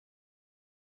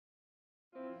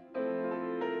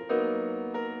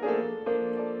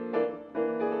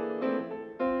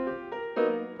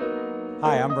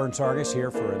Hi, I'm Burns Hargis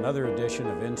here for another edition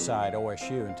of Inside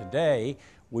OSU, and today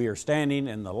we are standing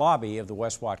in the lobby of the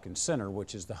Wes Watkins Center,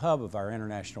 which is the hub of our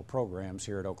international programs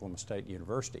here at Oklahoma State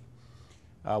University.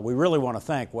 We really want to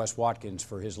thank Wes Watkins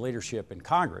for his leadership in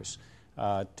Congress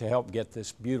to help get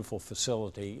this beautiful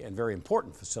facility and very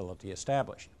important facility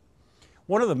established.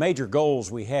 One of the major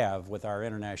goals we have with our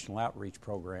international outreach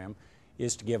program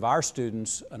is to give our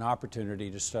students an opportunity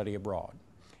to study abroad.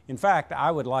 In fact,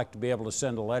 I would like to be able to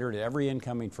send a letter to every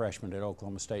incoming freshman at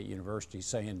Oklahoma State University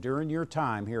saying, during your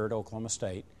time here at Oklahoma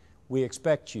State, we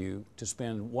expect you to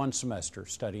spend one semester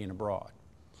studying abroad.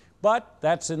 But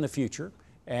that's in the future,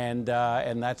 and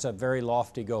that's a very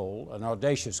lofty goal, an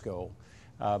audacious goal,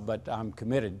 but I'm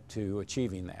committed to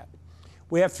achieving that.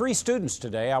 We have three students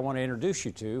today I want to introduce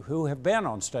you to who have been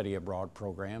on study abroad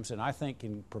programs and I think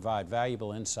can provide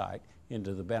valuable insight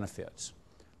into the benefits.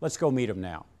 Let's go meet them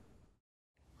now.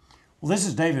 Well, this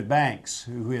is David Banks,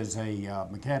 who is a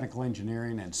mechanical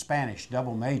engineering and Spanish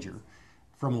double major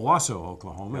from Owasso,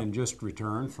 Oklahoma, and just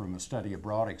returned from a study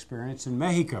abroad experience in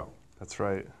Mexico. That's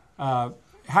right. How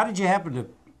did you happen to,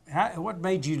 what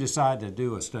made you decide to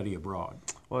do a study abroad?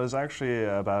 Well, it was actually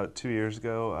about 2 years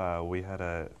ago. We had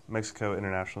a Mexico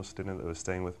international student that was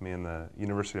staying with me in the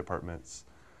university apartments,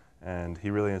 and he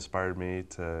really inspired me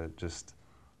to just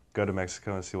go to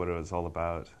Mexico and see what it was all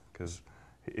about, because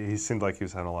he seemed like he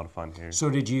was having a lot of fun here. So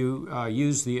did you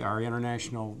use our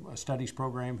international studies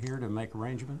program here to make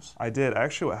arrangements? I did.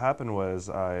 Actually, what happened was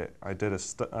I did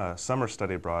a summer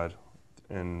study abroad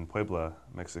in Puebla,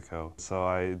 Mexico. So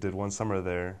I did one summer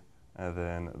there, and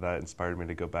then that inspired me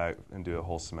to go back and do a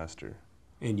whole semester.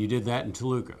 And you did that in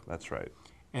Toluca? That's right.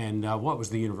 And what was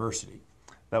the university?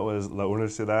 That was La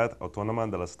Universidad Autónoma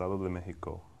del Estado de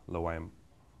México, la UAM.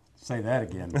 Say that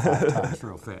again 5 times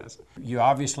real fast. You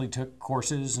obviously took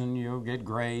courses and you get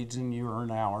grades and you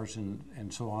earn hours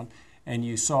and so on. And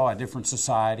you saw a different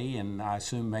society and I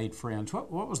assume made friends. What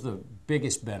was the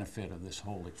biggest benefit of this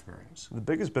whole experience? The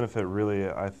biggest benefit really,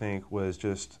 I think, was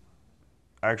just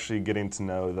actually getting to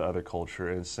know the other culture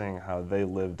and seeing how they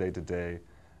live day to day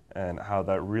and how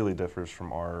that really differs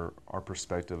from our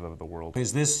perspective of the world.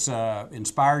 Has this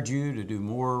inspired you to do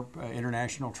more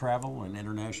international travel and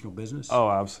international business? Oh,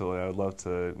 absolutely. I would love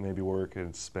to maybe work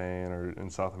in Spain or in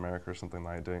South America or something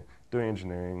like that. Doing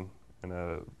engineering in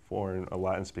a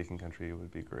Latin-speaking country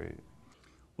would be great.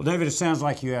 Well, David, it sounds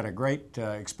like you had a great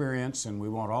experience, and we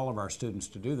want all of our students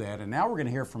to do that. And now we're going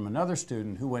to hear from another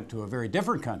student who went to a very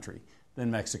different country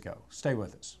than Mexico. Stay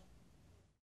with us.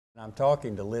 I'm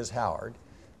talking to Liz Howard,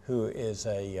 who is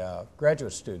a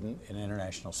graduate student in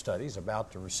international studies,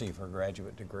 about to receive her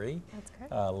graduate degree. That's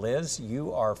correct. Liz,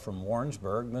 you are from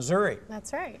Warrensburg, Missouri.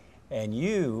 That's right. And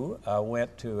you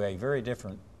went to a very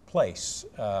different place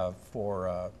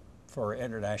for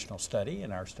international study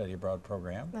in our study abroad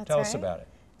program. That's Tell right. us about it.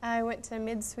 I went to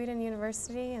Mid-Sweden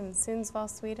University in Sundsvall,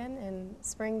 Sweden in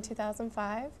spring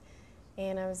 2005,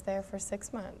 and I was there for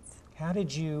 6 months. How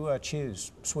did you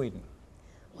choose Sweden?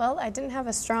 Well, I didn't have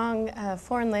a strong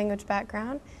foreign language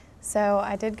background, so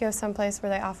I did go someplace where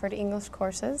they offered English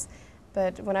courses,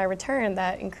 but when I returned,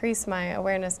 that increased my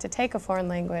awareness to take a foreign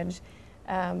language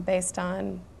based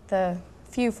on the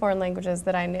few foreign languages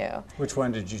that I knew. Which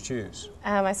one did you choose?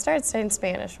 I started studying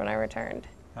Spanish when I returned.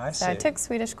 I see. So I took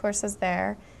Swedish courses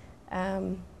there.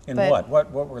 In what?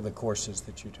 What were the courses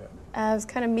that you took? It was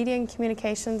kind of media and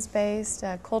communications based,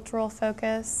 cultural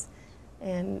focus,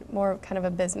 and more kind of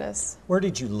a business. Where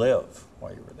did you live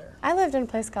while you were there? I lived in a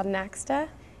place called Naxta,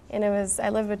 and I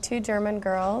lived with 2 German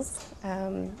girls.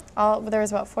 There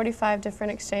was about 45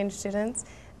 different exchange students,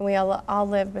 and we all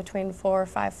lived between 4 or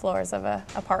 5 floors of an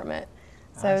apartment.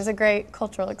 So it was a great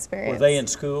cultural experience. Were they in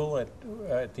school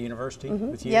at the university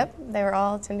with you? Yep, they were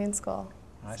all attending school.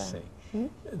 I see.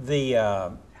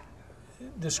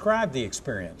 Describe the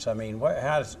experience. I mean,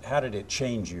 how did it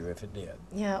change you, if it did?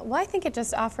 Yeah, well, I think it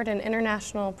just offered an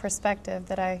international perspective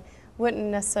that I wouldn't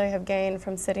necessarily have gained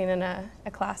from sitting in a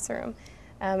classroom.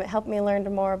 It helped me learn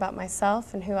more about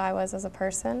myself and who I was as a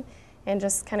person, and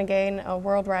just kind of gain a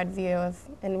worldwide view of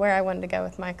and where I wanted to go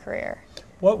with my career.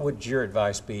 What would your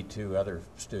advice be to other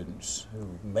students who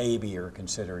maybe are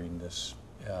considering this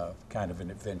kind of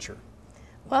an adventure?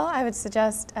 Well, I would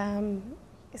suggest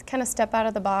kind of step out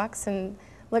of the box and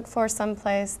look for some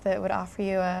place that would offer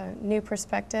you a new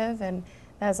perspective and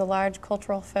that has a large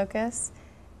cultural focus.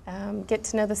 Get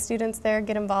to know the students there,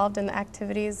 get involved in the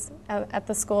activities at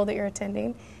the school that you're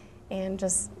attending, and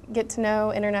just get to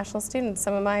know international students.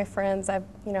 Some of my friends I've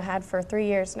had for 3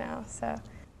 years now. So.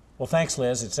 Well, thanks,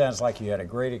 Liz. It sounds like you had a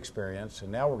great experience, and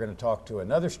now we're going to talk to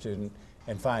another student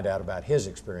and find out about his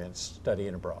experience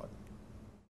studying abroad.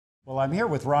 Well, I'm here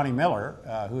with Ronnie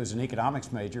Miller, who is an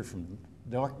economics major from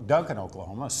Duncan,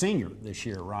 Oklahoma, a senior this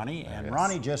year, Ronnie. And Yes.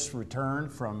 Ronnie just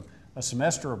returned from a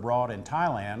semester abroad in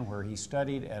Thailand where he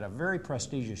studied at a very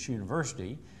prestigious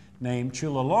university named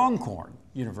Chulalongkorn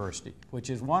University,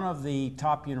 which is one of the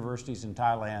top universities in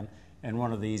Thailand and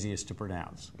one of the easiest to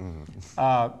pronounce.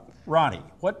 Ronnie,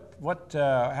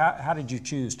 how did you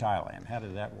choose Thailand? How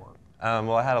did that work?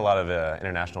 Well, I had a lot of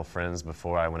international friends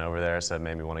before I went over there, so it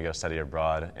made me want to go study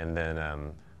abroad. And then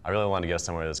I really wanted to go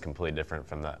somewhere that was completely different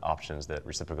from the options that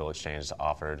reciprocal exchange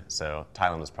offered. So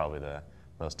Thailand was probably the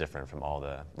most different from all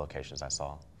the locations I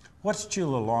saw. What's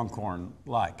Chulalongkorn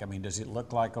like? I mean, does it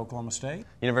look like Oklahoma State?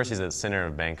 University is at the center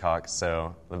of Bangkok,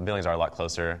 so the buildings are a lot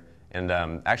closer. And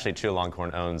actually,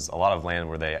 Chulalongkorn owns a lot of land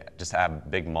where they just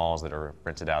have big malls that are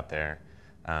rented out there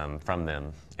from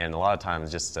them. And a lot of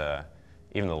times, just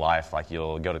even the life, like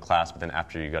you'll go to class, but then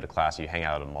after you go to class, you hang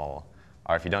out at a mall.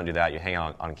 Or if you don't do that, you hang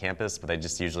out on campus, but they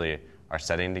just usually are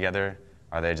studying together,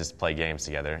 or they just play games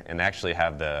together. And they actually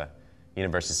have the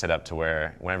university set up to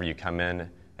where whenever you come in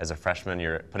as a freshman,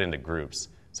 you're put into groups.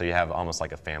 So you have almost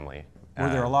like a family. Were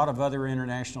there a lot of other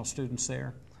international students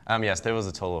there? Yes, there was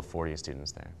a total of 40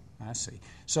 students there. I see.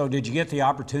 So did you get the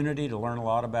opportunity to learn a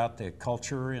lot about the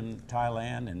culture in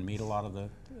Thailand and meet a lot of the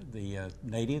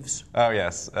natives? Oh,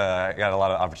 yes. I got a lot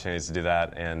of opportunities to do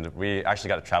that, and we actually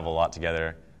got to travel a lot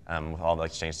together with all the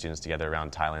exchange students together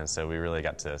around Thailand, so we really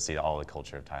got to see all the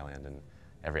culture of Thailand and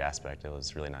every aspect. It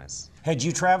was really nice. Had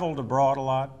you traveled abroad a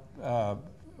lot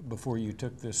before you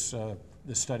took this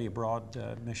study abroad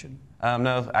mission?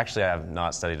 No, actually I have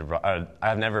not studied abroad. I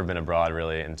have never been abroad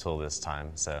really until this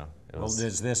time, so it was... Well,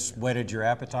 has this whetted your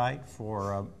appetite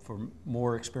for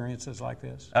more experiences like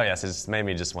this? Oh yes, it's made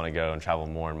me just want to go and travel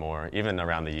more and more, even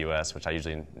around the U.S., which I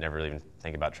usually never even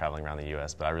think about traveling around the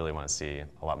U.S., but I really want to see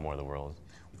a lot more of the world.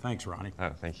 Thanks, Ronnie.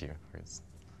 Oh, thank you, Chris.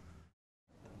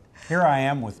 Here I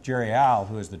am with Jerry Al,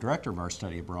 who is the director of our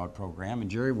Study Abroad program.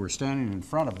 And Jerry, we're standing in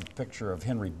front of a picture of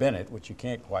Henry Bennett, which you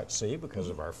can't quite see because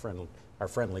of our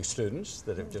friendly students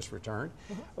that have just returned.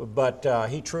 But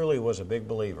he truly was a big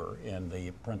believer in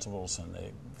the principles and the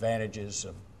advantages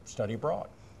of study abroad.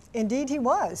 Indeed he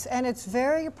was, and it's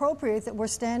very appropriate that we're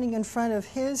standing in front of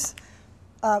his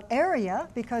area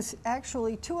because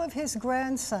actually two of his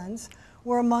grandsons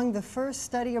were among the first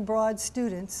study abroad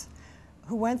students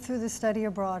who went through the study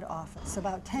abroad office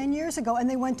about 10 years ago, and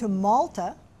they went to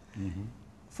Malta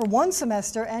for one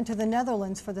semester and to the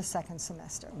Netherlands for the second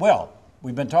semester. Well,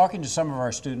 we've been talking to some of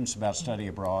our students about study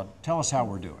abroad. Tell us how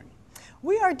we're doing.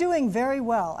 We are doing very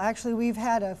well. Actually, we've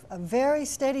had a very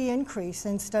steady increase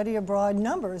in study abroad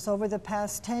numbers over the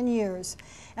past 10 years.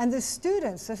 And the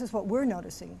students, this is what we're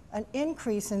noticing, an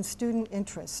increase in student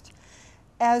interest.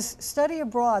 As study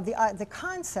abroad, the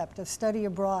concept of study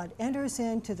abroad enters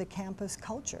into the campus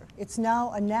culture. It's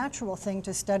now a natural thing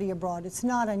to study abroad. It's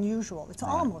not unusual. It's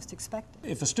almost expected.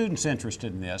 If a student's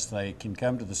interested in this, they can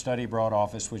come to the Study Abroad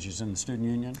office, which is in the Student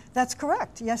Union? That's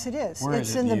correct. Yes, it is. Where is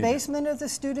it's it in the union? basement of the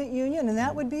Student Union, and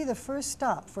that would be the first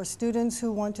stop for students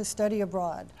who want to study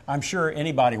abroad. I'm sure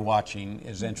anybody watching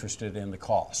is interested in the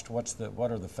cost. What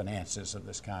are the finances of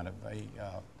this kind of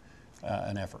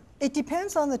an effort? It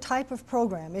depends on the type of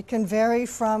program. It can vary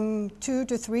from $2,000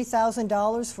 to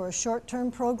 $3,000 for a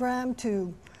short-term program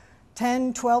to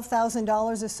 $10,000,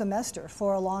 $12,000 a semester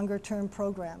for a longer-term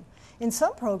program. In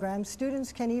some programs,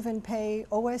 students can even pay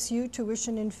OSU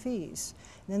tuition and fees.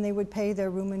 And then they would pay their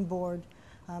room and board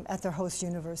at their host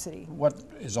university. What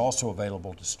is also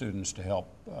available to students to help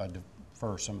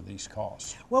defer some of these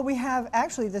costs? Well, we have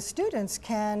actually the students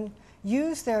can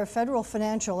use their federal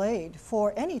financial aid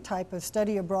for any type of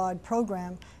study abroad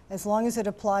program as long as it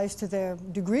applies to their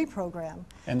degree program.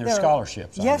 And there's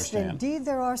scholarships, I yes, understand. indeed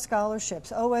there are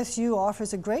scholarships. OSU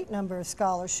offers a great number of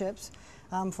scholarships.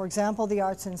 For example, the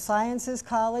Arts and Sciences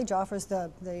College offers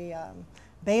the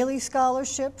Bailey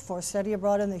Scholarship for study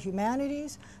abroad in the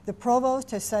humanities. The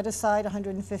provost has set aside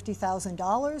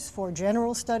 $150,000 for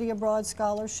general study abroad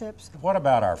scholarships. What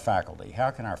about our faculty?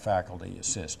 How can our faculty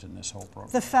assist in this whole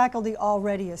program? The faculty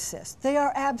already assist. They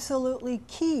are absolutely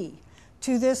key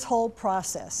to this whole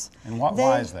process. And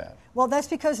why is that? Well, that's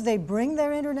because they bring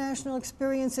their international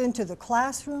experience into the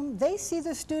classroom. They see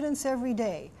the students every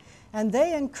day, and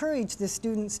they encourage the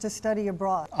students to study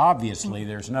abroad. Obviously,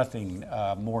 there's nothing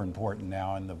more important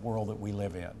now in the world that we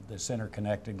live in. This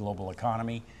interconnected global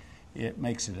economy, it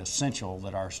makes it essential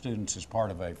that our students, as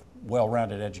part of a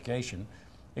well-rounded education,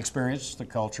 experience the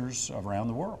cultures around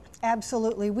the world.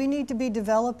 Absolutely. We need to be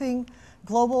developing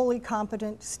globally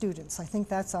competent students. I think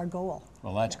that's our goal.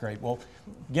 Well, that's great. Well,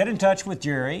 get in touch with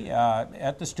Jerry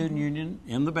at the Student Union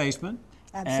in the basement.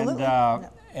 Absolutely.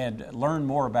 And learn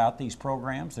more about these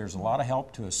programs. There's a lot of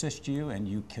help to assist you, and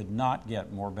you could not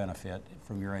get more benefit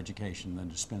from your education than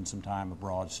to spend some time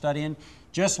abroad studying,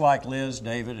 just like Liz,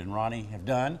 David, and Ronnie have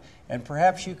done. And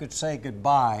perhaps you could say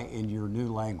goodbye in your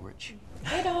new language.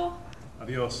 Hello.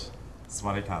 Adios.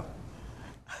 Swadee Top.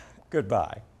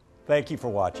 Goodbye. Thank you for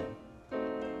watching.